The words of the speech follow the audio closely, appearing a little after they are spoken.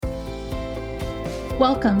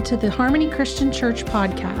Welcome to the Harmony Christian Church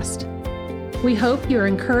podcast. We hope you are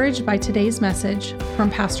encouraged by today's message from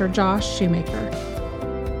Pastor Josh Shoemaker.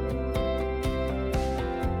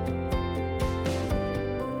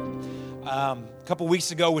 A couple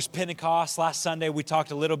weeks ago was Pentecost. Last Sunday we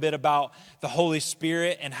talked a little bit about the Holy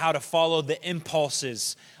Spirit and how to follow the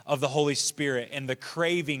impulses of the Holy Spirit and the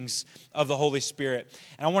cravings of the Holy Spirit.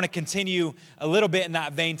 And I want to continue a little bit in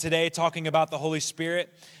that vein today, talking about the Holy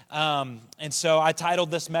Spirit. And so I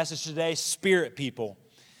titled this message today, Spirit People.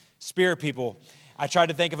 Spirit People. I tried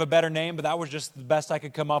to think of a better name, but that was just the best I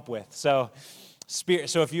could come up with. So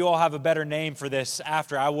if you all have a better name for this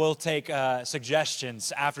after, I will take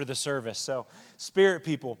suggestions after the service. So, Spirit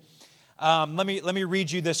People. Let me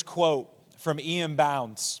read you this quote from Ian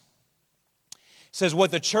Bounds. It says,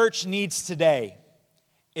 "What the church needs today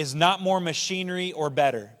is not more machinery or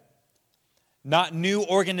better, not new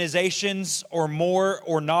organizations or more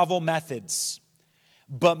or novel methods,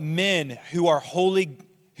 but men who are holy,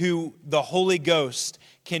 who the Holy Ghost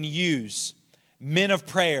can use, men of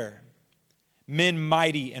prayer, men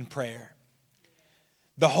mighty in prayer.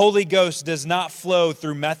 The Holy Ghost does not flow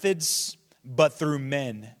through methods, but through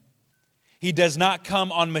men. He does not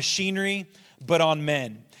come on machinery, but on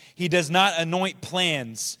men. He does not anoint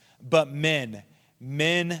plans, but men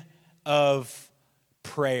of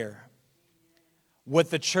prayer." What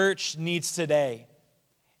the church needs today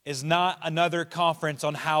is not another conference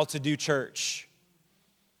on how to do church.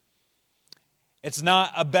 It's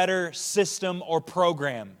not a better system or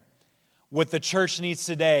program. What the church needs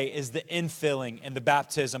today is the infilling and the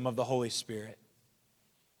baptism of the Holy Spirit.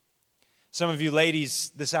 Some of you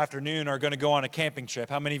ladies this afternoon are going to go on a camping trip.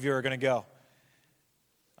 How many of you are going to go?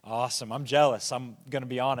 Awesome. I'm jealous. I'm going to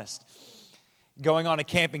be honest. Going on a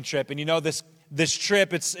camping trip. And you know, this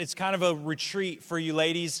trip, it's kind of a retreat for you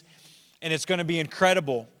ladies. And it's going to be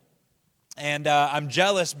incredible. And I'm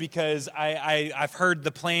jealous because I've heard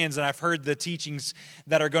the plans and I've heard the teachings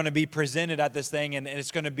that are going to be presented at this thing. And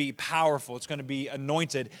it's going to be powerful. It's going to be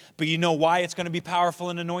anointed. But you know why it's going to be powerful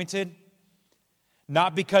and anointed?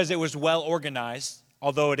 Not because it was well organized,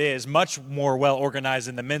 although it is much more well organized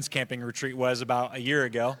than the men's camping retreat was about a year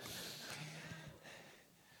ago.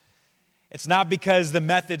 It's not because the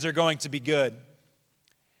methods are going to be good.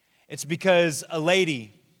 It's because a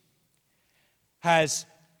lady has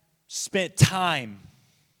spent time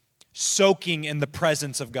soaking in the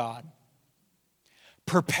presence of God,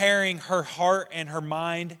 preparing her heart and her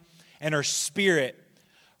mind and her spirit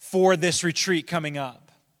for this retreat coming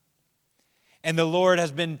up. And the Lord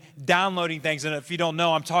has been downloading things. And if you don't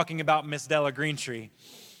know, I'm talking about Miss Della Greentree.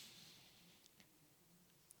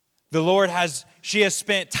 She has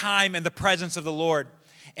spent time in the presence of the Lord.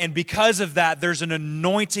 And because of that, there's an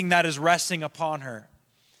anointing that is resting upon her.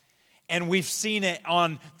 And we've seen it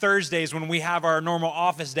on Thursdays when we have our normal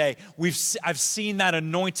office day. I've seen that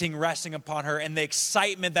anointing resting upon her and the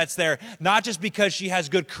excitement that's there. Not just because she has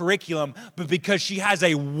good curriculum, but because she has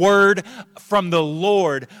a word from the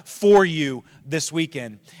Lord for you this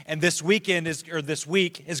weekend. And this week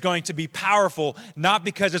is going to be powerful, not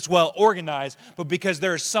because it's well organized, but because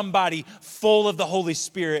there is somebody full of the Holy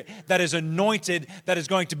Spirit that is anointed, that is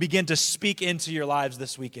going to begin to speak into your lives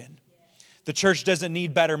this weekend. The church doesn't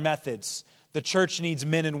need better methods. The church needs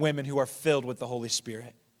men and women who are filled with the Holy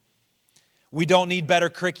Spirit. We don't need better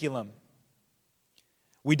curriculum.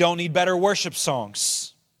 We don't need better worship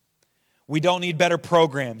songs. We don't need better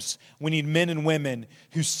programs. We need men and women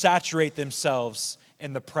who saturate themselves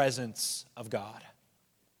in the presence of God.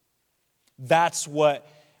 That's what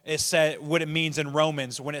it means in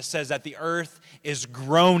Romans when it says that the earth is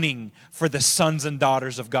groaning for the sons and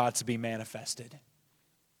daughters of God to be manifested.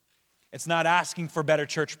 It's not asking for better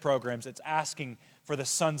church programs. It's asking for the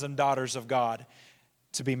sons and daughters of God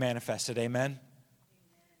to be manifested. Amen?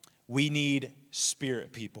 We need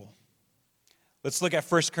spirit people. Let's look at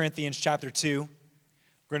 1 Corinthians chapter 2. We're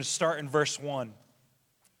going to start in verse 1.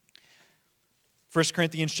 1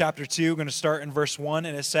 Corinthians chapter 2, we're going to start in verse 1,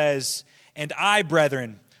 and it says, "And I,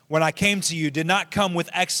 brethren, when I came to you, did not come with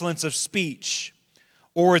excellence of speech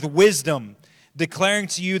or with wisdom, declaring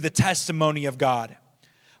to you the testimony of God.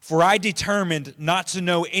 For I determined not to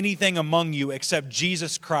know anything among you except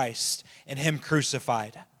Jesus Christ and Him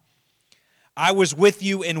crucified. I was with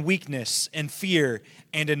you in weakness and fear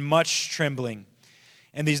and in much trembling."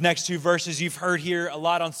 And these next two verses you've heard here a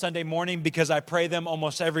lot on Sunday morning because I pray them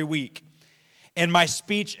almost every week. "In my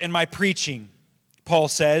speech and my preaching," Paul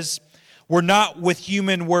says, "were not with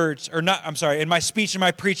human words," "in my speech and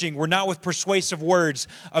my preaching were not with persuasive words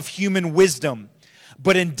of human wisdom,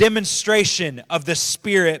 but in demonstration of the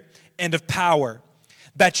Spirit and of power,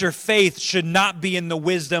 that your faith should not be in the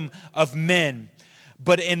wisdom of men,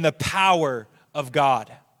 but in the power of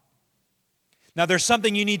God. Now, there's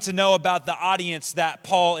something you need to know about the audience that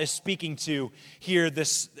Paul is speaking to here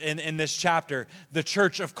in this chapter, the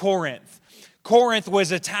church of Corinth. Corinth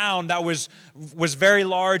was a town that was very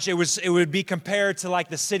large. It would be compared to like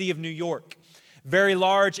the city of New York. Very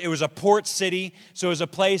large. It was a port city, so it was a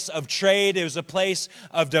place of trade. It was a place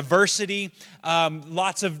of diversity.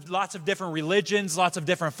 Lots of different religions, lots of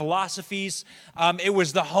different philosophies. It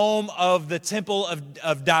was the home of the temple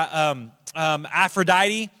of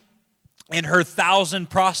Aphrodite and her 1,000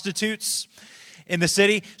 prostitutes in the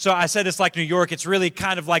city. So I said it's like New York. It's really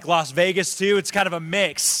kind of like Las Vegas too. It's kind of a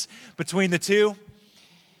mix between the two.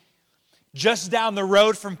 Just down the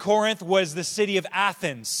road from Corinth was the city of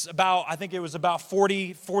Athens. I think it was about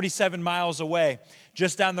 47 miles away.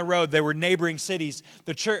 Just down the road, they were neighboring cities.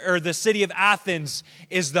 The city of Athens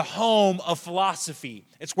is the home of philosophy.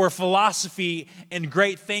 It's where philosophy and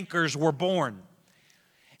great thinkers were born.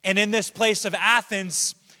 And in this place of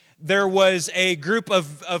Athens, there was a group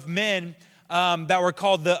of men that were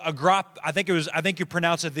called the I think you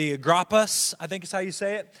pronounce it the Agrippas. I think is how you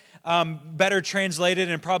say it. Better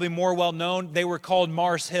translated and probably more well known, they were called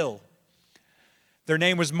Mars Hill. Their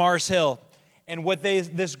name was Mars Hill. And what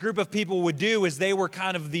this group of people would do is they were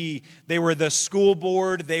the school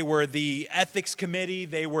board, they were the ethics committee,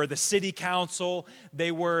 they were the city council,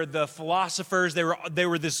 they were the philosophers, they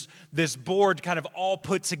were this board kind of all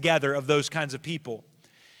put together of those kinds of people.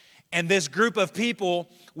 And this group of people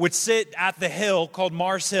would sit at the hill called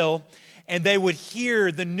Mars Hill, and they would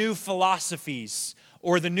hear the new philosophies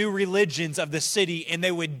or the new religions of the city, and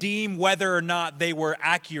they would deem whether or not they were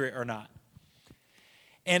accurate or not.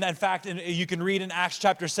 And in fact, you can read in Acts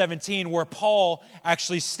chapter 17 where Paul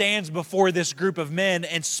actually stands before this group of men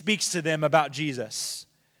and speaks to them about Jesus.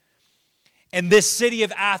 And this city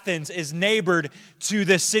of Athens is neighbored to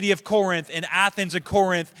the city of Corinth, and Athens and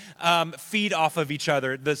Corinth feed off of each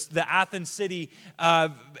other. The Athens city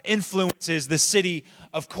influences the city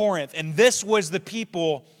of Corinth. And this was the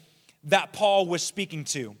people that Paul was speaking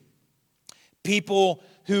to. People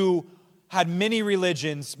who had many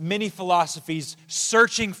religions, many philosophies,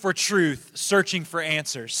 searching for truth, searching for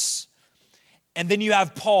answers. And then you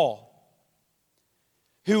have Paul,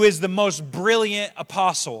 who is the most brilliant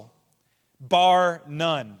apostle, bar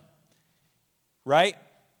none. Right?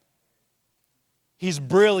 He's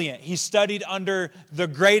brilliant. He studied under the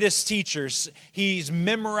greatest teachers. He's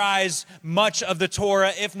memorized much of the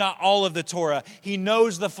Torah, if not all of the Torah. He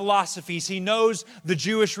knows the philosophies. He knows the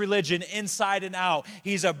Jewish religion inside and out.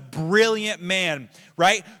 He's a brilliant man,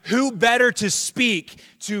 right? Who better to speak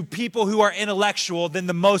to people who are intellectual than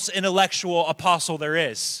the most intellectual apostle there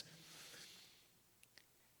is?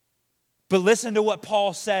 But listen to what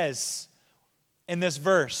Paul says in this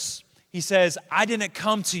verse. He says, I didn't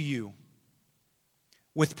come to you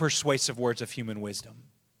with persuasive words of human wisdom.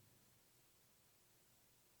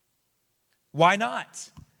 Why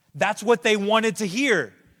not? That's what they wanted to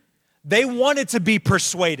hear. They wanted to be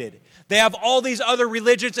persuaded. They have all these other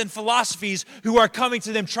religions and philosophies who are coming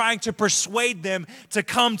to them, trying to persuade them to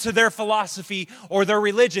come to their philosophy or their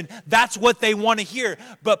religion. That's what they want to hear.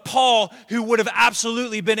 But Paul, who would have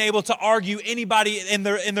absolutely been able to argue anybody in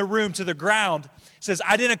the room to the ground, says,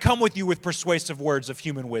 I didn't come with you with persuasive words of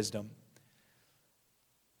human wisdom.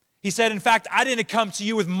 He said, in fact, I didn't come to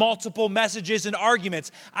you with multiple messages and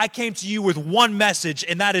arguments. I came to you with one message,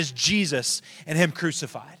 and that is Jesus and Him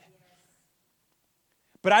crucified.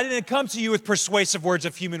 But I didn't come to you with persuasive words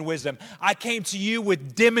of human wisdom. I came to you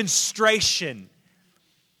with demonstration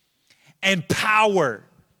and power,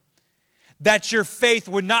 that your faith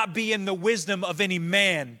would not be in the wisdom of any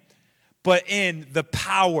man, but in the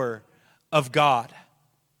power of God.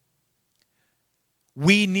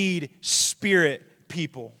 We need spirit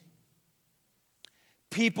people.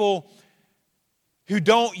 People who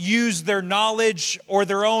don't use their knowledge or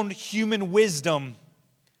their own human wisdom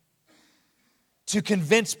to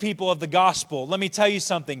convince people of the gospel. Let me tell you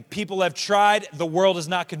something. People have tried. The world is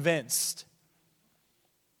not convinced.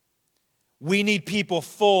 We need people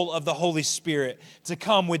full of the Holy Spirit to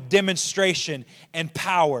come with demonstration and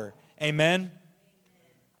power. Amen?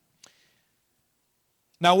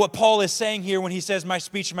 Now, what Paul is saying here when he says, my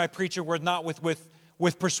speech and my preacher were not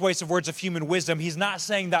with persuasive words of human wisdom, he's not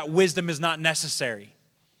saying that wisdom is not necessary.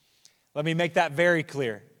 Let me make that very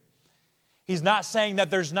clear. He's not saying that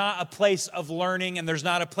there's not a place of learning and there's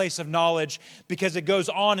not a place of knowledge, because it goes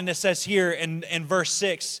on and it says here in verse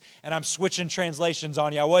 6, and I'm switching translations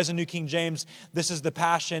on you. I was in New King James. This is the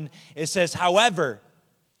Passion. It says, however,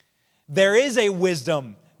 there is a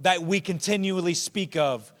wisdom that we continually speak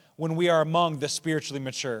of when we are among the spiritually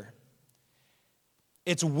mature.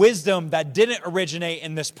 It's wisdom that didn't originate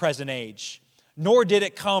in this present age, nor did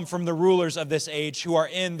it come from the rulers of this age who are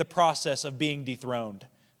in the process of being dethroned.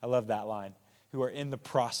 I love that line. Who are in the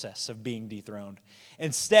process of being dethroned.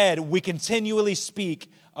 Instead, we continually speak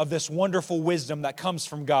of this wonderful wisdom that comes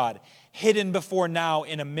from God, hidden before now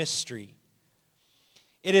in a mystery.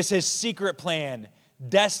 It is His secret plan,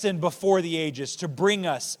 destined before the ages to bring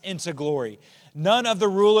us into glory. None of the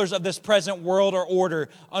rulers of this present world or order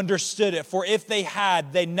understood it, for if they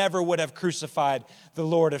had, they never would have crucified the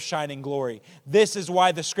Lord of shining glory. This is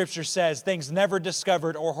why the Scripture says, things never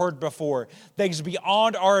discovered or heard before, things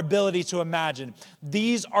beyond our ability to imagine.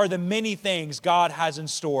 These are the many things God has in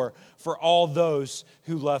store for all those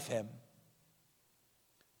who love Him.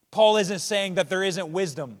 Paul isn't saying that there isn't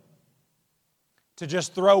wisdom, to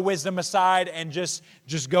just throw wisdom aside and just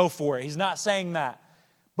go for it. He's not saying that.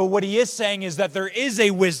 But what he is saying is that there is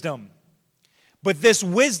a wisdom. But this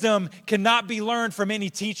wisdom cannot be learned from any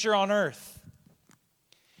teacher on earth.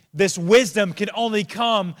 This wisdom can only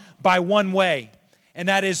come by one way, and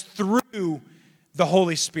that is through the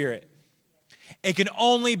Holy Spirit. It can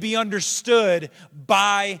only be understood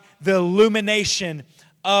by the illumination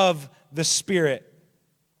of the Spirit.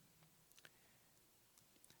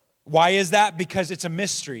 Why is that? Because it's a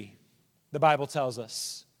mystery, the Bible tells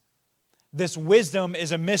us. This wisdom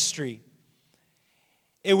is a mystery.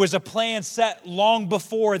 It was a plan set long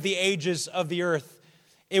before the ages of the earth.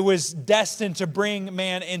 It was destined to bring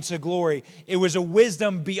man into glory. It was a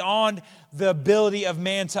wisdom beyond the ability of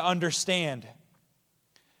man to understand.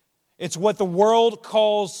 It's what the world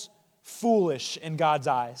calls foolish in God's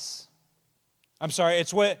eyes.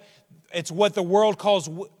 It's what the world calls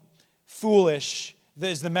foolish. That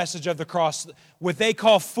is the message of the cross. What they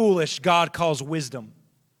call foolish, God calls wisdom.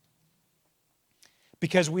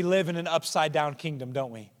 Because we live in an upside-down kingdom, don't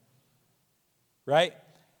we? Right?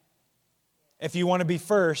 If you want to be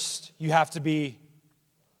first, you have to be.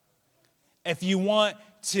 If you want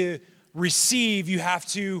to receive, you have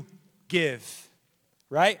to give.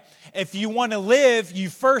 Right? If you want to live, you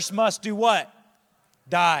first must do what?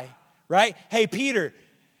 Die. Right? Hey, Peter,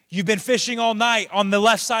 you've been fishing all night on the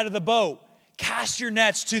left side of the boat. Cast your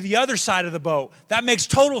nets to the other side of the boat. That makes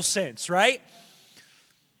total sense, right?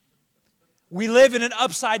 We live in an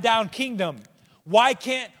upside-down kingdom. Why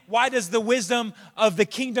does the wisdom of the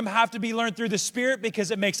kingdom have to be learned through the Spirit?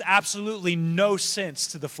 Because it makes absolutely no sense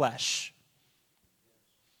to the flesh.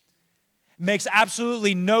 It makes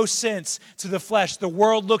absolutely no sense to the flesh. The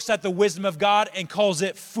world looks at the wisdom of God and calls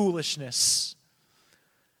it foolishness.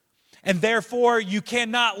 And therefore, you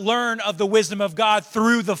cannot learn of the wisdom of God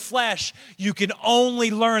through the flesh. You can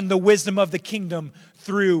only learn the wisdom of the kingdom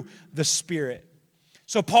through the Spirit.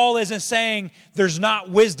 So Paul isn't saying there's not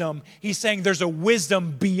wisdom. He's saying there's a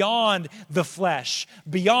wisdom beyond the flesh,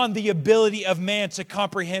 beyond the ability of man to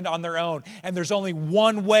comprehend on their own. And there's only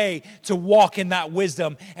one way to walk in that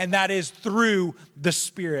wisdom, and that is through the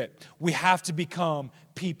Spirit. We have to become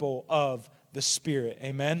people of the Spirit.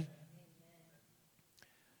 Amen?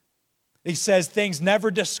 He says things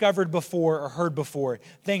never discovered before or heard before,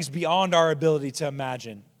 things beyond our ability to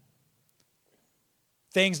imagine.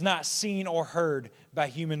 Things not seen or heard by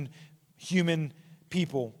human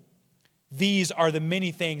people. These are the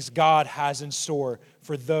many things God has in store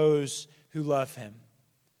for those who love Him.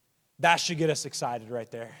 That should get us excited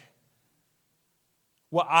right there.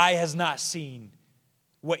 What eye has not seen,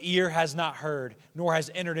 what ear has not heard, nor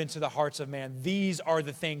has entered into the hearts of man. These are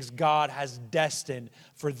the things God has destined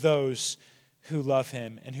for those who love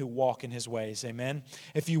Him and who walk in His ways. Amen?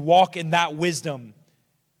 If you walk in that wisdom,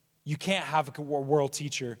 you can't have a world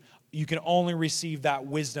teacher. You can only receive that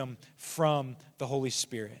wisdom from the Holy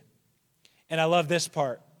Spirit. And I love this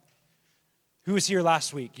part. Who was here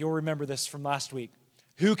last week? You'll remember this from last week.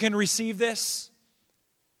 Who can receive this?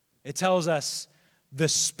 It tells us the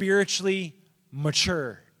spiritually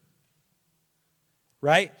mature.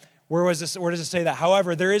 Right? Where does it say that?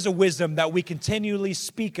 However, there is a wisdom that we continually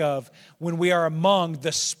speak of when we are among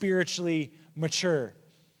the spiritually mature.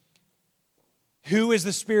 Who is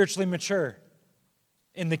the spiritually mature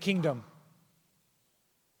in the kingdom?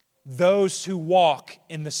 Those who walk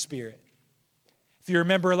in the Spirit. If you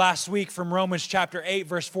remember last week from Romans chapter 8,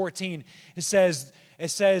 verse 14, it says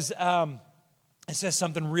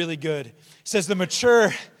something really good. It says the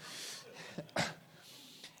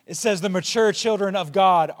mature children of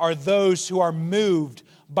God are those who are moved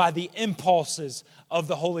by the impulses of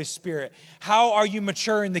the Holy Spirit. How are you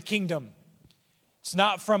mature in the kingdom? It's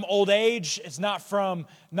not from old age. It's not from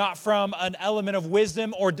an element of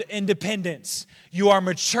wisdom or independence. You are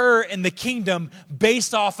mature in the kingdom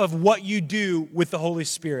based off of what you do with the Holy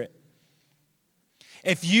Spirit.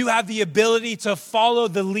 if you have the ability to follow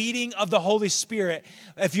the leading of the Holy Spirit,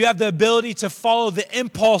 if you have the ability to follow the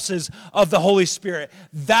impulses of the Holy Spirit,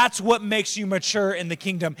 that's what makes you mature in the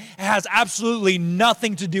kingdom. It has absolutely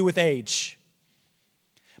nothing to do with age.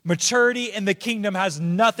 Maturity in the kingdom has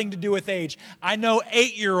nothing to do with age. I know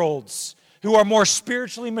 8-year-olds who are more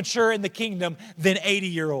spiritually mature in the kingdom than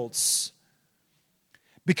 80-year-olds.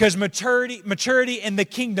 Because maturity in the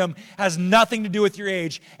kingdom has nothing to do with your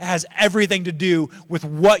age. It has everything to do with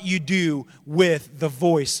what you do with the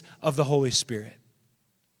voice of the Holy Spirit.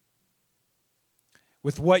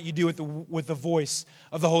 With what you do with the voice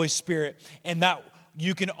of the Holy Spirit. And that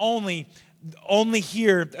you can only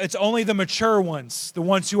hear, it's only the mature ones, the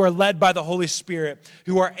ones who are led by the Holy Spirit,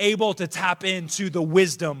 who are able to tap into the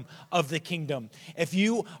wisdom of the kingdom. If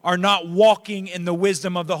you are not walking in the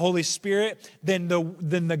wisdom of the Holy Spirit, then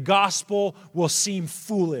the gospel will seem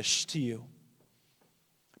foolish to you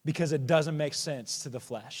because it doesn't make sense to the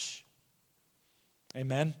flesh.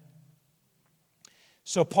 Amen?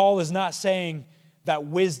 So Paul is not saying that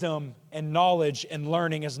wisdom and knowledge and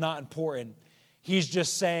learning is not important. He's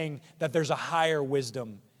just saying that there's a higher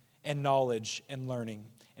wisdom and knowledge and learning,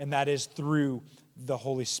 and that is through the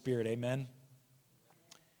Holy Spirit. Amen?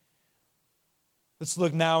 Let's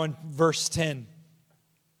look now in verse 10.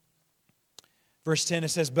 Verse 10, it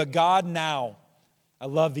says, "But God now," I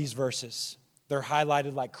love these verses. They're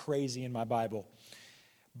highlighted like crazy in my Bible.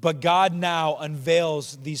 "But God now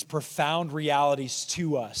unveils these profound realities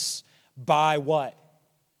to us by" what?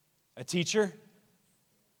 A teacher?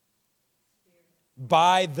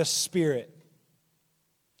 By the Spirit.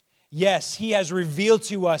 Yes, He has revealed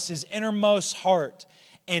to us His innermost heart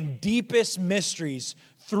and deepest mysteries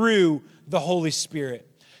through the Holy Spirit,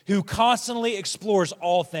 who constantly explores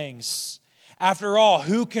all things. After all,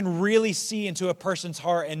 who can really see into a person's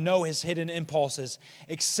heart and know his hidden impulses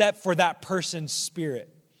except for that person's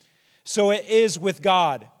spirit? So it is with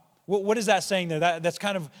God. What is that saying there? That's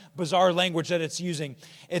kind of bizarre language that it's using.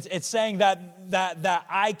 It's saying that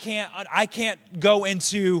I can't go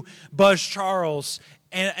into Buzz Charles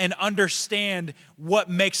and understand what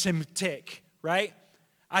makes him tick, right?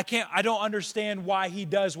 I don't understand why he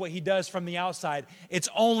does what he does from the outside. It's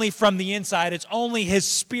only from the inside. It's only His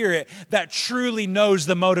Spirit that truly knows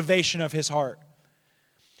the motivation of His heart.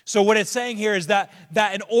 So what it's saying here is that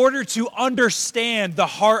in order to understand the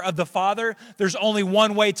heart of the Father, there's only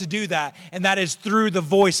one way to do that, and that is through the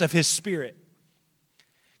voice of His Spirit.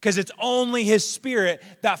 Because it's only His Spirit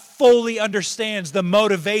that fully understands the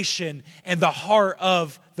motivation and the heart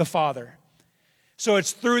of the Father. So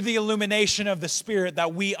it's through the illumination of the Spirit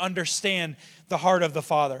that we understand the heart of the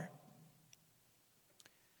Father.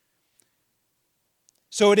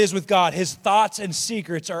 So it is with God. His thoughts and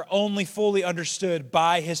secrets are only fully understood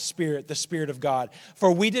by His Spirit, the Spirit of God.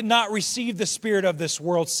 For we did not receive the spirit of this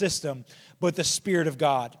world system, but the Spirit of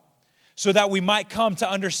God, so that we might come to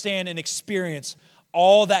understand and experience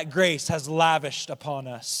all that grace has lavished upon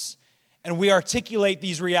us. And we articulate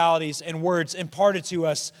these realities in words imparted to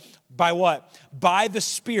us by what? By the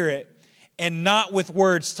Spirit, and not with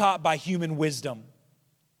words taught by human wisdom.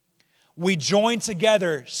 We join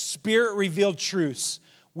together Spirit-revealed truths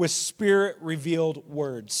with Spirit-revealed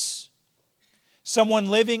words. Someone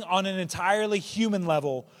living on an entirely human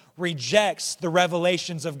level rejects the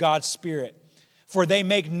revelations of God's Spirit, for they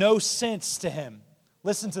make no sense to him.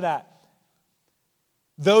 Listen to that.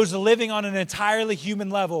 Those living on an entirely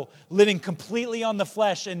human level, living completely on the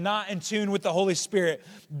flesh and not in tune with the Holy Spirit,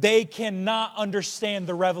 they cannot understand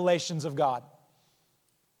the revelations of God.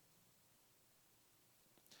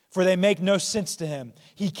 For they make no sense to him.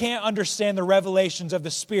 He can't understand the revelations of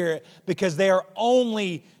the Spirit because they are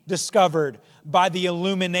only discovered by the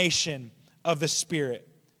illumination of the Spirit.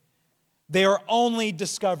 They are only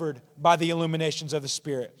discovered by the illuminations of the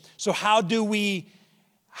Spirit. So how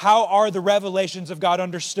are the revelations of God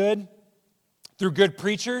understood? Through good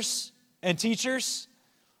preachers and teachers?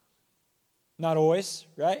 Not always,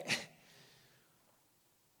 right?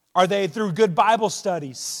 Are they through good Bible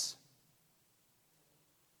studies?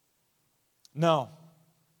 No.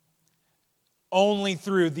 Only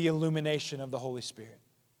through the illumination of the Holy Spirit.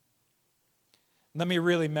 Let me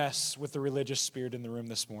really mess with the religious spirit in the room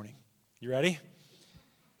this morning. You ready?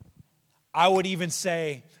 I would even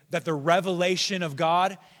say that the revelation of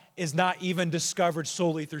God is not even discovered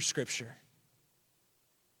solely through Scripture.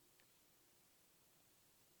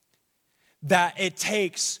 That it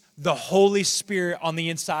takes the Holy Spirit on the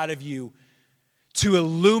inside of you to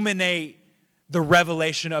illuminate the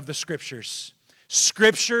revelation of the Scriptures.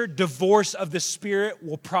 Scripture, divorced of the Spirit,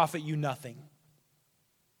 will profit you nothing.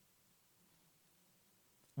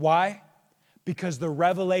 Why? Because the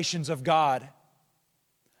revelations of God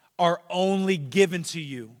are only given to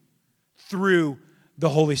you through the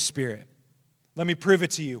Holy Spirit. Let me prove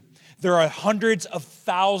it to you. There are hundreds of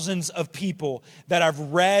thousands of people that have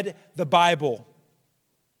read the Bible.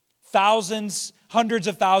 Thousands, hundreds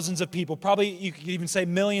of thousands of people, probably you could even say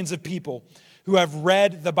millions of people who have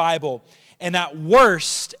read the Bible. And at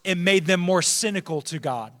worst, it made them more cynical to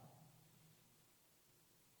God.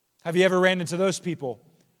 Have you ever ran into those people,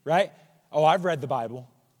 right? Oh, I've read the Bible.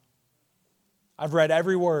 I've read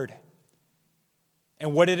every word.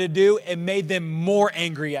 And what did it do? It made them more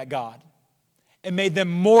angry at God. It made them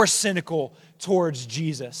more cynical towards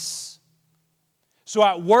Jesus. So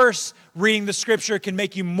at worst, reading the Scripture can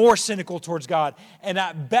make you more cynical towards God. And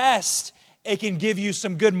at best, it can give you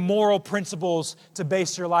some good moral principles to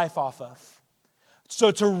base your life off of. So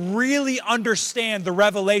to really understand the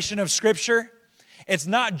revelation of Scripture, it's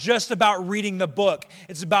not just about reading the book.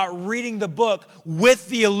 It's about reading the book with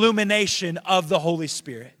the illumination of the Holy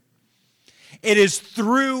Spirit. It is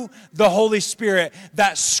through the Holy Spirit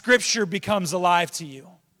that Scripture becomes alive to you.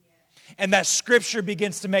 And that Scripture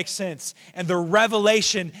begins to make sense. And the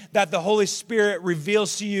revelation that the Holy Spirit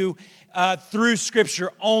reveals to you through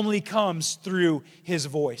Scripture only comes through His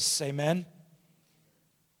voice. Amen?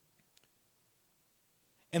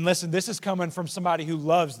 And listen, this is coming from somebody who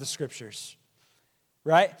loves the Scriptures.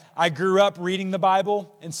 Right? I grew up reading the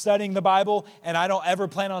Bible and studying the Bible, and I don't ever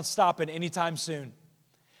plan on stopping anytime soon.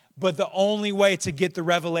 But the only way to get the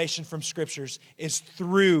revelation from Scriptures is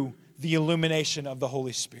through the illumination of the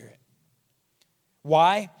Holy Spirit.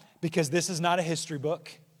 Why? Because this is not a history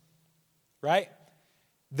book, right?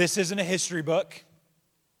 This isn't a history book.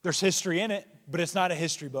 There's history in it, but it's not a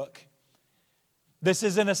history book. This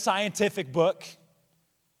isn't a scientific book.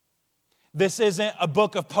 This isn't a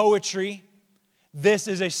book of poetry. This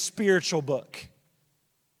is a spiritual book.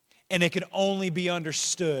 And it can only be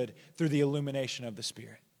understood through the illumination of the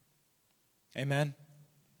Spirit. Amen?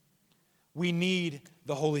 We need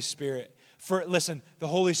the Holy Spirit. Listen, the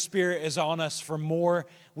Holy Spirit is on us for more.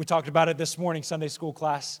 We talked about it this morning, Sunday school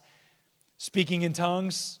class. Speaking in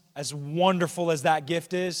tongues, as wonderful as that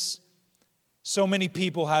gift is, so many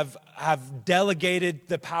people have delegated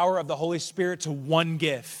the power of the Holy Spirit to one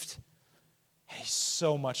gift. And He's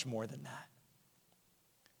so much more than that.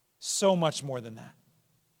 So much more than that.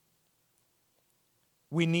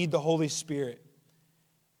 We need the Holy Spirit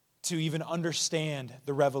to even understand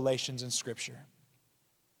the revelations in Scripture.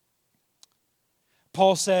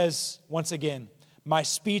 Paul says, once again, my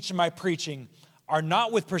speech and my preaching are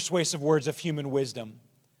not with persuasive words of human wisdom,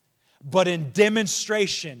 but in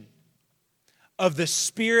demonstration of the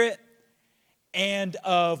Spirit and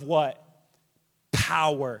of what?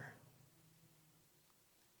 Power.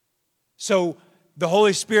 So the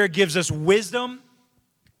Holy Spirit gives us wisdom,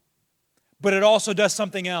 but it also does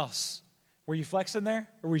something else. Were you flexing there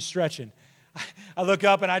or were you stretching? I look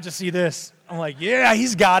up and I just see this. I'm like, yeah,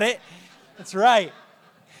 he's got it. That's right.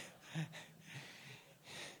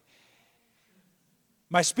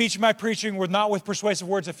 My speech and my preaching were not with persuasive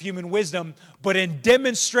words of human wisdom, but in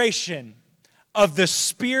demonstration of the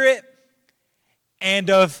Spirit and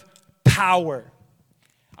of power.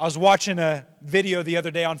 I was watching a video the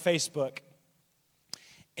other day on Facebook,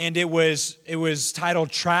 and it was titled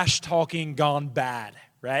Trash Talking Gone Bad,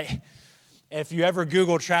 right? If you ever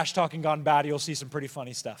Google trash talking gone bad, you'll see some pretty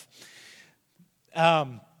funny stuff.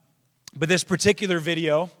 But this particular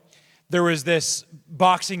video, there was this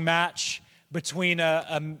boxing match between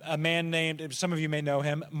a man named, some of you may know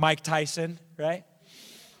him, Mike Tyson, right?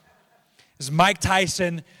 It's Mike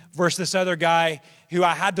Tyson versus this other guy who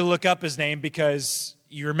I had to look up his name because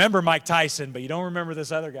you remember Mike Tyson, but you don't remember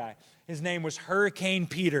this other guy. His name was Hurricane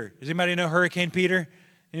Peter. Does anybody know Hurricane Peter?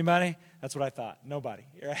 Anybody? That's what I thought. Nobody,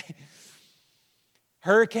 right?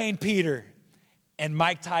 Hurricane Peter and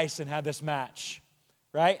Mike Tyson had this match,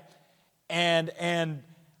 right? And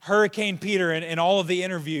Hurricane Peter in all of the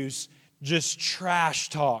interviews just trash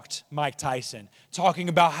talked Mike Tyson, talking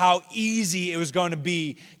about how easy it was going to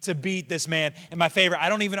be to beat this man. And my favorite, I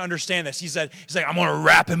don't even understand this. He's like, I'm going to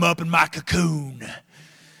wrap him up in my cocoon.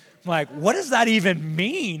 I'm like, what does that even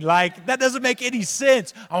mean? Like, that doesn't make any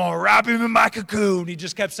sense. I'm going to wrap him in my cocoon. He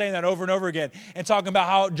just kept saying that over and over again and talking about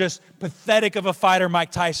how just pathetic of a fighter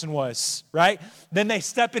Mike Tyson was, right? Then they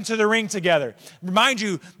step into the ring together. Remind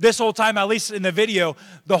you, this whole time, at least in the video,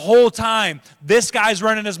 the whole time, this guy's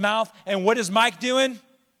running his mouth. And what is Mike doing?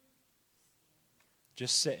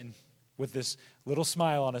 Just sitting with this little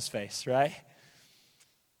smile on his face, right?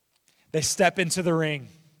 They step into the ring.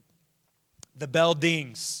 The bell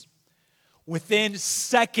dings. Within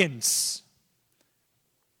seconds,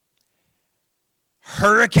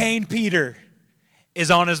 Hurricane Peter is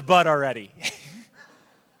on his butt already.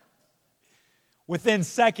 within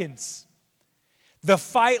seconds. The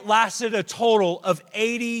fight lasted a total of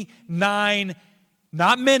 89,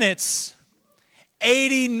 not minutes,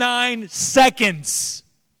 89 seconds.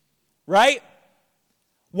 Right?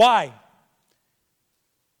 Why?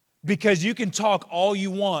 Because you can talk all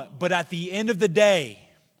you want, but at the end of the day,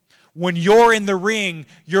 when you're in the ring,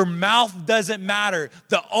 your mouth doesn't matter.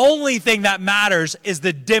 The only thing that matters is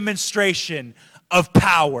the demonstration of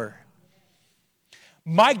power.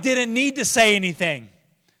 Mike didn't need to say anything.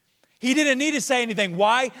 He didn't need to say anything.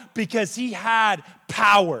 Why? Because he had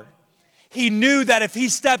power. He knew that if he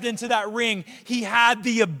stepped into that ring, he had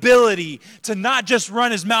the ability to not just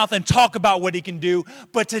run his mouth and talk about what he can do,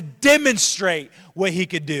 but to demonstrate what he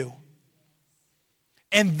could do.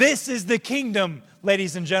 And this is the kingdom,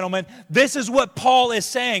 ladies and gentlemen. This is what Paul is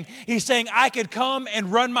saying. He's saying, I could come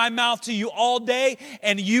and run my mouth to you all day,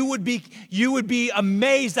 and you would be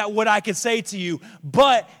amazed at what I could say to you.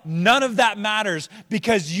 But none of that matters,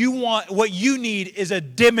 because what you need is a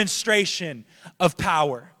demonstration of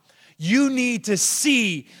power. You need to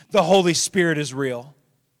see the Holy Spirit is real.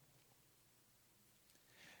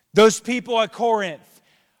 Those people at Corinth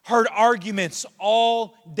heard arguments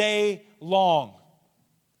all day long.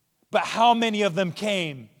 But how many of them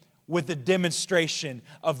came with the demonstration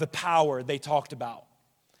of the power they talked about?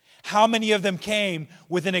 How many of them came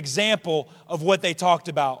with an example of what they talked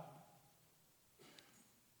about?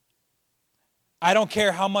 I don't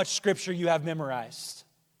care how much scripture you have memorized.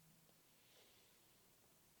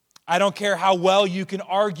 I don't care how well you can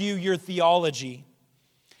argue your theology.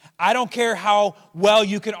 I don't care how well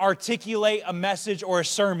you can articulate a message or a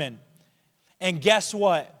sermon. And guess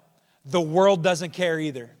what? The world doesn't care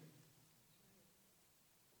either.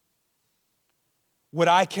 What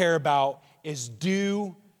I care about is,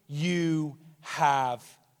 do you have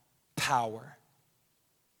power?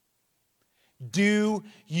 Do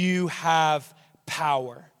you have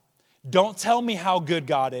power? Don't tell me how good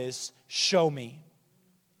God is. Show me.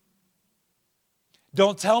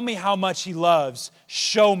 Don't tell me how much He loves.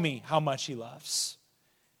 Show me how much He loves.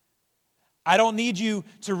 I don't need you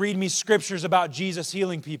to read me scriptures about Jesus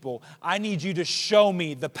healing people. I need you to show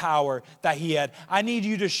me the power that He had. I need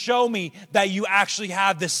you to show me that you actually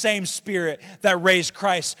have the same Spirit that raised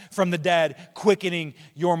Christ from the dead, quickening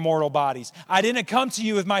your mortal bodies. I didn't come to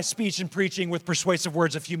you with my speech and preaching with persuasive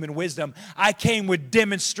words of human wisdom. I came with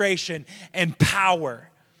demonstration and power.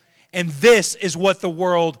 And this is what the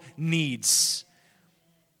world needs.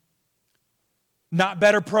 Not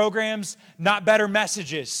better programs, not better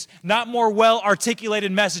messages, not more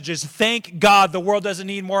well-articulated messages. Thank God the world doesn't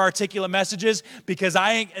need more articulate messages, because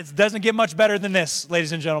it doesn't get much better than this,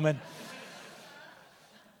 ladies and gentlemen.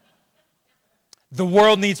 The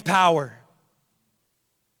world needs power.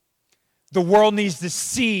 The world needs to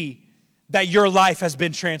see that your life has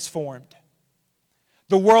been transformed.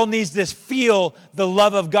 The world needs to feel the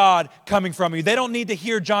love of God coming from you. They don't need to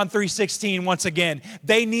hear John 3:16 once again.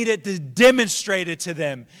 They need it to demonstrate it to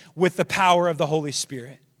them with the power of the Holy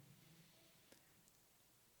Spirit.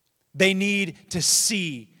 They need to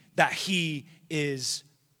see that He is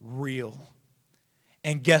real.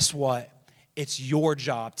 And guess what? It's your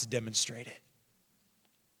job to demonstrate it.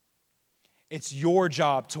 It's your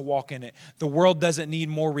job to walk in it. The world doesn't need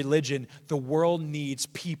more religion. The world needs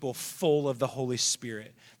people full of the Holy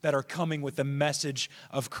Spirit that are coming with the message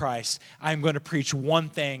of Christ. I'm going to preach one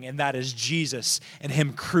thing, and that is Jesus and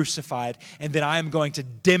Him crucified. And then I am going to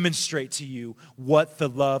demonstrate to you what the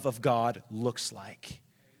love of God looks like.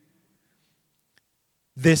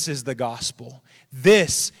 This is the gospel.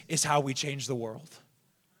 This is how we change the world.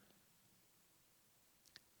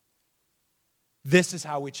 This is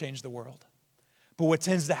how we change the world. But what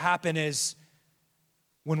tends to happen is,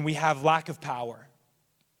 when we have lack of power,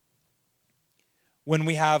 when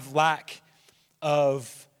we have lack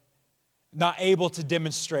of not able to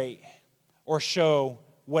demonstrate or show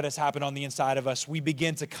what has happened on the inside of us, we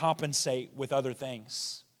begin to compensate with other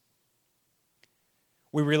things.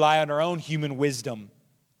 We rely on our own human wisdom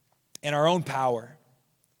and our own power.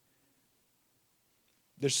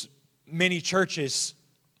 There's many churches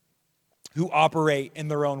who operate in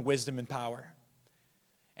their own wisdom and power.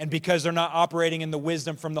 And because they're not operating in the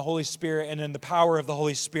wisdom from the Holy Spirit and in the power of the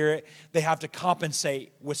Holy Spirit, they have to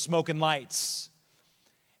compensate with smoke and lights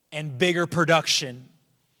and bigger production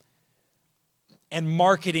and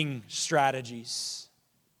marketing strategies.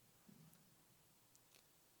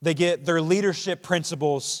 They get their leadership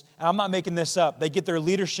principles, and I'm not making this up, they get their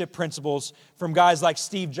leadership principles from guys like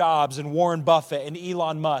Steve Jobs and Warren Buffett and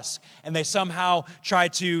Elon Musk, and they somehow try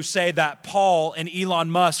to say that Paul and Elon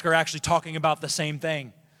Musk are actually talking about the same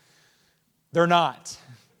thing. They're not.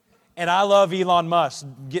 And I love Elon Musk.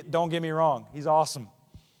 Don't get me wrong. He's awesome.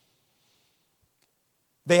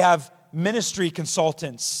 They have ministry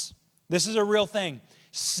consultants. This is a real thing.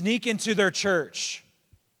 Sneak into their church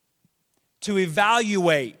to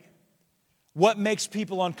evaluate what makes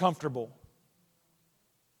people uncomfortable.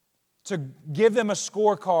 To give them a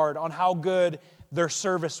scorecard on how good their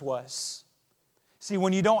service was. See,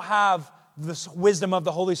 when you don't have the wisdom of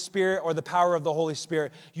the Holy Spirit or the power of the Holy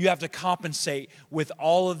Spirit, you have to compensate with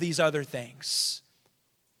all of these other things.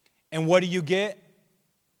 And what do you get?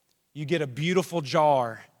 You get a beautiful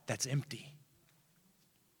jar that's empty.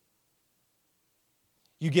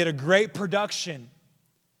 You get a great production.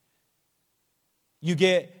 You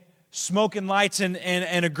get smoke and lights and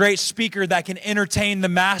a great speaker that can entertain the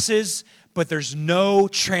masses, but there's no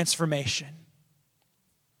transformation.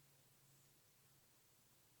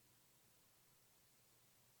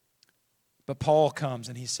 But Paul comes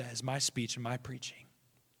and he says, my speech and my preaching,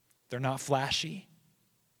 they're not flashy.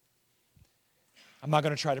 I'm not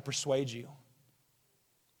going to try to persuade you.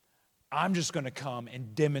 I'm just going to come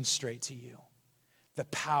and demonstrate to you the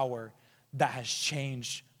power that has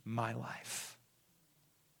changed my life.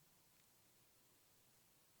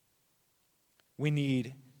 We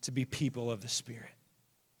need to be people of the Spirit.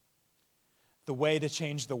 The way to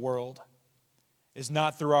change the world is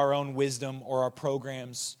not through our own wisdom or our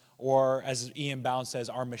programs or, as Ian Bound says,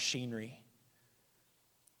 our machinery.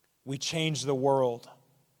 We change the world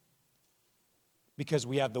because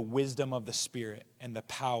we have the wisdom of the Spirit and the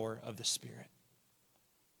power of the Spirit.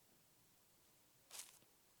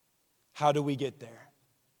 How do we get there?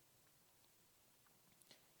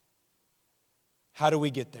 How do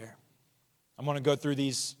we get there? I'm going to go through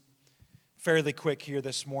these fairly quick here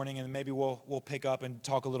this morning, and maybe we'll pick up and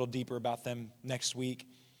talk a little deeper about them next week.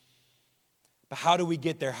 But how do we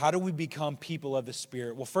get there? How do we become people of the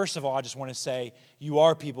Spirit? Well, first of all, I just want to say you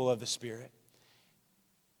are people of the Spirit.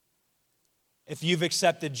 If you've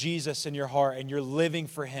accepted Jesus in your heart and you're living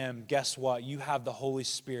for Him, guess what? You have the Holy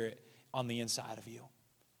Spirit on the inside of you.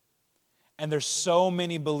 And there's so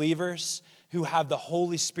many believers who have the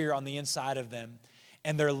Holy Spirit on the inside of them,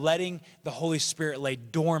 and they're letting the Holy Spirit lay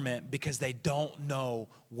dormant because they don't know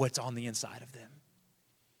what's on the inside of them.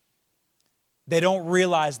 They don't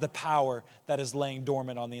realize the power that is laying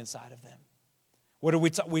dormant on the inside of them. What did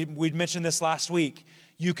we mentioned this last week.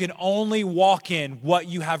 You can only walk in what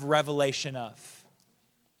you have revelation of.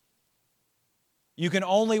 You can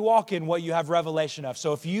only walk in what you have revelation of.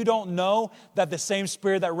 So if you don't know that the same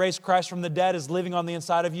Spirit that raised Christ from the dead is living on the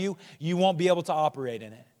inside of you, you won't be able to operate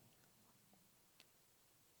in it.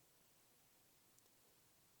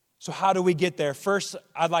 So how do we get there? First,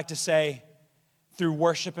 I'd like to say through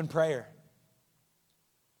worship and prayer.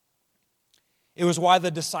 It was why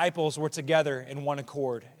the disciples were together in one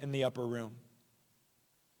accord in the upper room.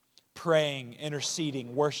 Praying,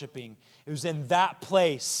 interceding, worshiping. It was in that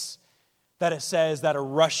place that it says that a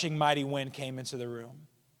rushing mighty wind came into the room.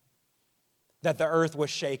 That the earth was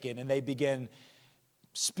shaken and they began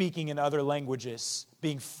speaking in other languages,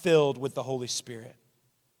 being filled with the Holy Spirit.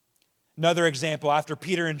 Another example, after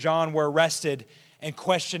Peter and John were arrested and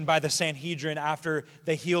questioned by the Sanhedrin after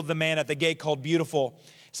they healed the man at the gate called Beautiful,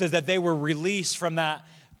 it says that they were released from that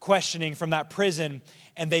questioning, from that prison,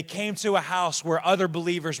 and they came to a house where other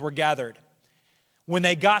believers were gathered. When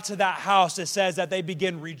they got to that house, it says that they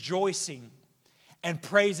began rejoicing and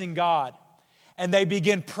praising God. And they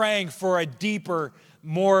began praying for a deeper,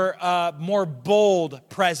 more bold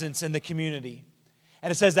presence in the community.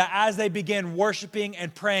 And it says that as they began worshiping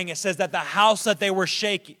and praying, it says that the house that they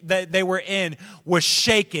were in was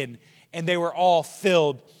shaken, and they were all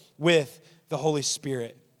filled with the Holy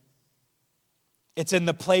Spirit. It's in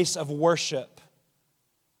the place of worship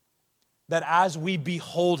that as we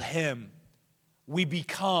behold Him, we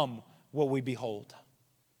become what we behold.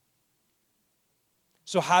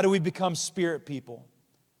 So how do we become Spirit people?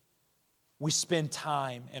 We spend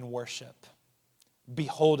time in worship,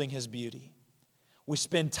 beholding His beauty. We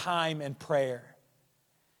spend time in prayer,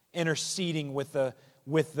 interceding with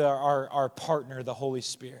our partner, the Holy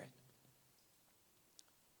Spirit.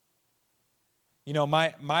 You know,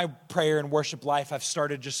 my prayer and worship life, I've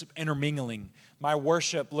started just intermingling. My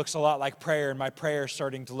worship looks a lot like prayer, and my prayer is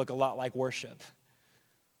starting to look a lot like worship.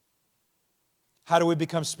 How do we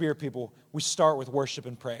become Spirit people? We start with worship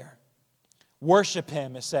and prayer. Worship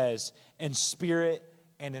Him, it says, in spirit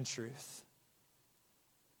and in truth.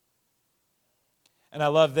 And I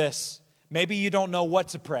love this. Maybe you don't know what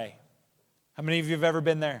to pray. How many of you have ever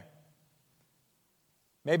been there?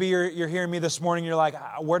 Maybe you're hearing me this morning, you're like,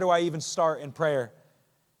 where do I even start in prayer?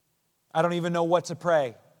 I don't even know what to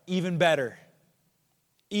pray. Even better.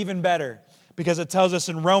 Even better. Because it tells us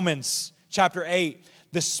in Romans chapter 8,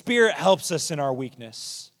 the Spirit helps us in our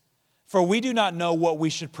weakness. For we do not know what we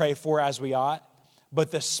should pray for as we ought,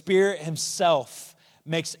 but the Spirit Himself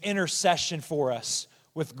makes intercession for us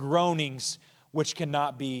with groanings which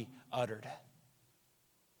cannot be uttered.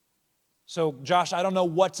 So, Josh, I don't know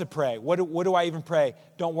what to pray. What do I even pray?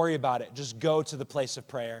 Don't worry about it. Just go to the place of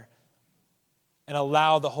prayer and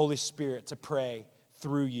allow the Holy Spirit to pray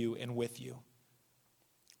through you and with you.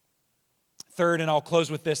 Third, and I'll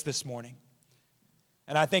close with this morning.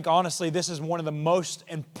 And I think, honestly, this is one of the most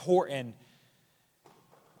important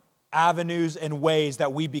avenues and ways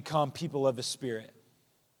that we become people of the Spirit.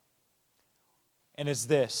 And it's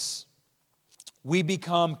this: we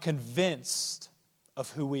become convinced of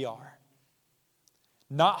who we are.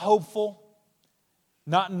 Not hopeful,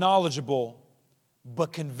 not knowledgeable,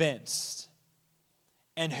 but convinced.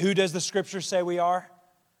 And who does the Scripture say we are?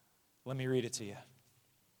 Let me read it to you.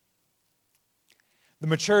 The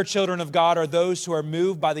mature children of God are those who are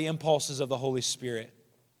moved by the impulses of the Holy Spirit.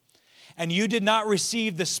 And you did not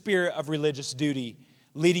receive the spirit of religious duty,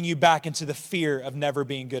 leading you back into the fear of never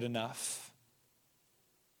being good enough.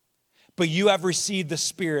 But you have received the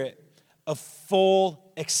spirit of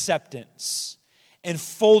full acceptance,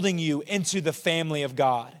 enfolding you into the family of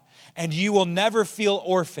God. And you will never feel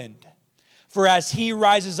orphaned. For as He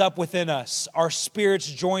rises up within us, our spirits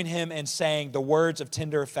join Him in saying the words of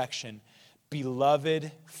tender affection,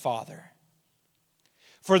 Beloved Father.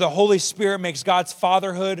 For the Holy Spirit makes God's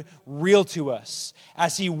fatherhood real to us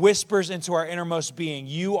as He whispers into our innermost being,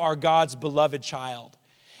 You are God's beloved child.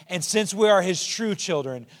 And since we are His true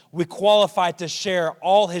children, we qualify to share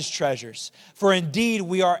all His treasures. For indeed,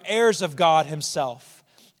 we are heirs of God Himself.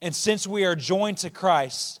 And since we are joined to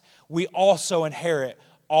Christ, we also inherit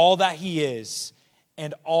all that He is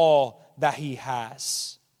and all that He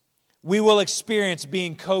has. We will experience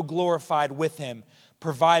being co-glorified with Him,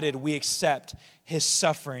 provided we accept His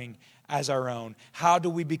suffering as our own. How do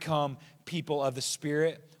we become people of the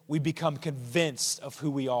Spirit? We become convinced of who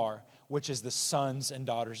we are, which is the sons and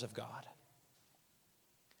daughters of God.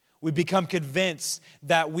 We become convinced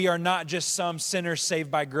that we are not just some sinners saved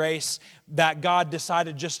by grace that God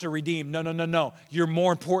decided just to redeem. No. You're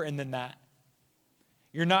more important than that.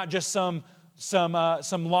 You're not just some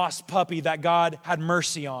lost puppy that God had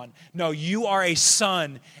mercy on. No, you are a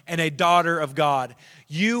son and a daughter of God.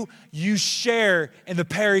 You share in the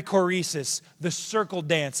perichoresis, the circle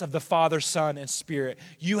dance of the Father, Son, and Spirit.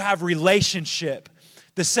 You have relationship.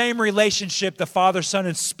 The same relationship the Father, Son,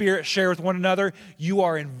 and Spirit share with one another, you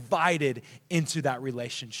are invited into that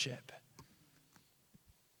relationship.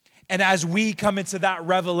 And as we come into that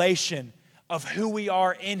revelation of who we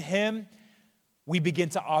are in Him, we begin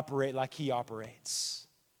to operate like He operates.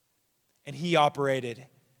 And He operated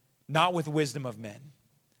not with wisdom of men,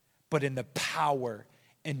 but in the power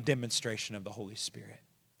and demonstration of the Holy Spirit.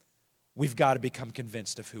 We've got to become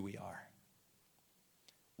convinced of who we are.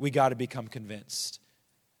 We got to become convinced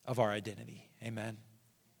of our identity. Amen.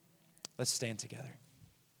 Let's stand together.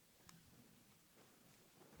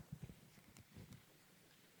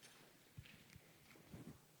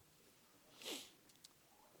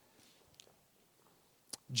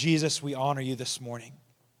 Jesus, we honor You this morning.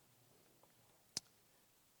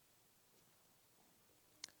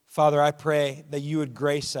 Father, I pray that You would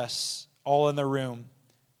grace us all in the room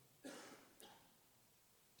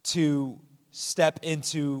to step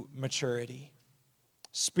into maturity,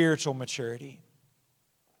 spiritual maturity,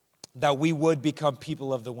 that we would become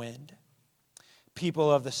people of the wind, people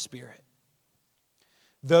of the Spirit,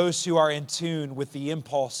 those who are in tune with the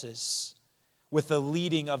impulses, with the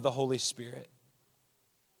leading of the Holy Spirit.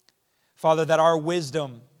 Father, that our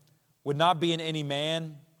wisdom would not be in any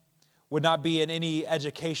man, would not be in any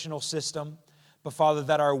educational system, but Father,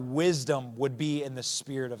 that our wisdom would be in the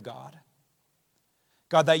Spirit of God.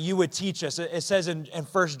 God, that You would teach us. It says in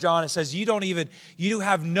 1 John, it says, you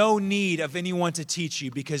have no need of anyone to teach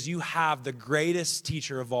you because you have the greatest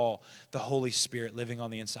teacher of all, the Holy Spirit living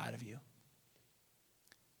on the inside of you.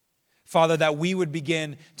 Father, that we would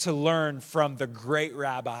begin to learn from the great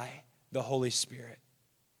Rabbi, the Holy Spirit.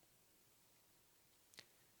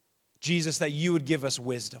 Jesus, that You would give us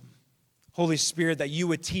wisdom. Holy Spirit, that You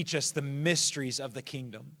would teach us the mysteries of the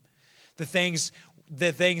kingdom. The things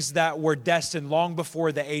that were destined long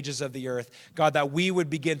before the ages of the earth. God, that we would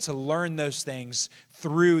begin to learn those things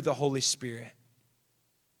through the Holy Spirit.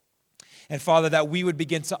 And Father, that we would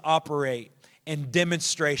begin to operate in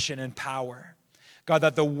demonstration and power. God,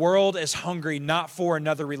 that the world is hungry not for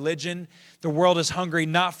another religion. The world is hungry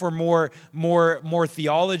not for more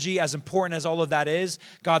theology, as important as all of that is.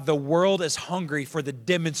 God, the world is hungry for the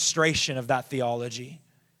demonstration of that theology.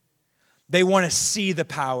 They want to see the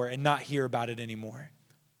power and not hear about it anymore.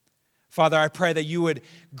 Father, I pray that you would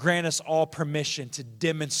grant us all permission to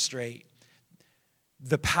demonstrate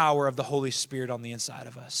the power of the Holy Spirit on the inside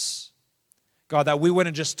of us. God, that we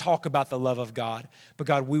wouldn't just talk about the love of God, but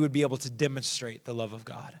God, we would be able to demonstrate the love of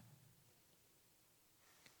God.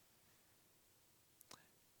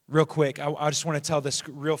 Real quick, I just want to tell this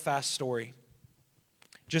real fast story,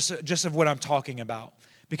 just of what I'm talking about,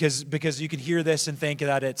 because you can hear this and think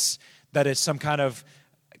that it's some kind of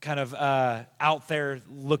out there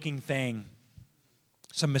looking thing,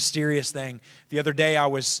 some mysterious thing. The other day I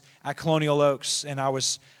was at Colonial Oaks and I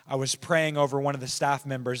was praying over one of the staff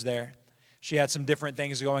members there. She had some different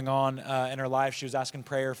things going on in her life. She was asking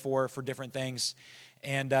prayer for different things,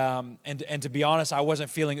 and to be honest, I wasn't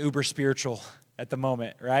feeling uber spiritual at the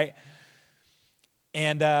moment, right?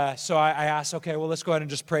 And so I asked, okay, well, let's go ahead and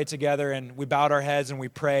just pray together. And we bowed our heads and we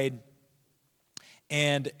prayed.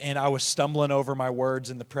 And I was stumbling over my words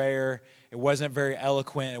in the prayer. It wasn't very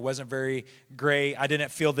eloquent. It wasn't very great. I didn't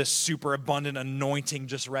feel this super abundant anointing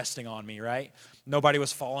just resting on me, right? Nobody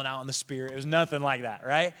was falling out in the Spirit. It was nothing like that,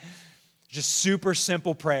 right? Just super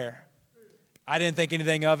simple prayer. I didn't think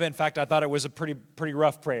anything of it. In fact, I thought it was a pretty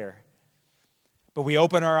rough prayer. But we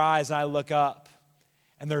open our eyes and I look up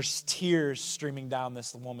and there's tears streaming down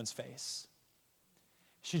this woman's face.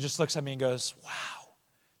 She just looks at me and goes, wow,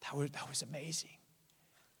 that was amazing.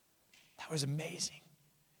 That was amazing.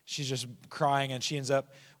 She's just crying and she ends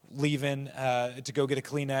up leaving to go get a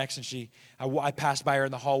Kleenex. And I passed by her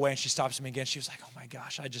in the hallway and she stops me again. She was like, oh my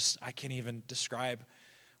gosh, I can't even describe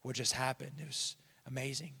what just happened. It was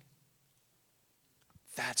amazing.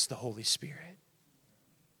 That's the Holy Spirit.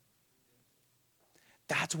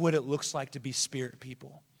 That's what it looks like to be Spirit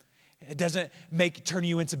people. It doesn't turn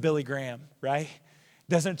you into Billy Graham, right? It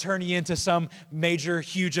doesn't turn you into some major,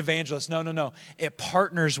 huge evangelist. No. It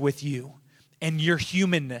partners with you and your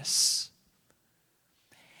humanness.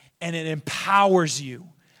 And it empowers you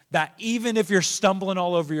that even if you're stumbling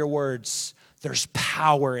all over your words, there's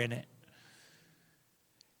power in it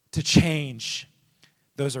to change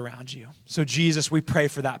those around you. So Jesus, we pray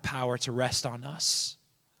for that power to rest on us,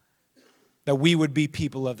 that we would be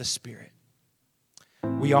people of the Spirit.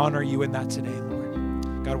 We honor you in that today,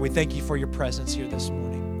 Lord. God, we thank you for your presence here this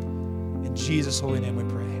morning. In Jesus' holy name we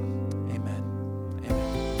pray. Amen.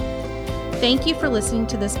 Amen. Thank you for listening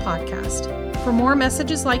to this podcast. For more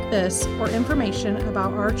messages like this or information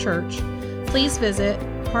about our church, please visit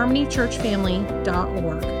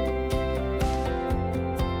harmonychurchfamily.org.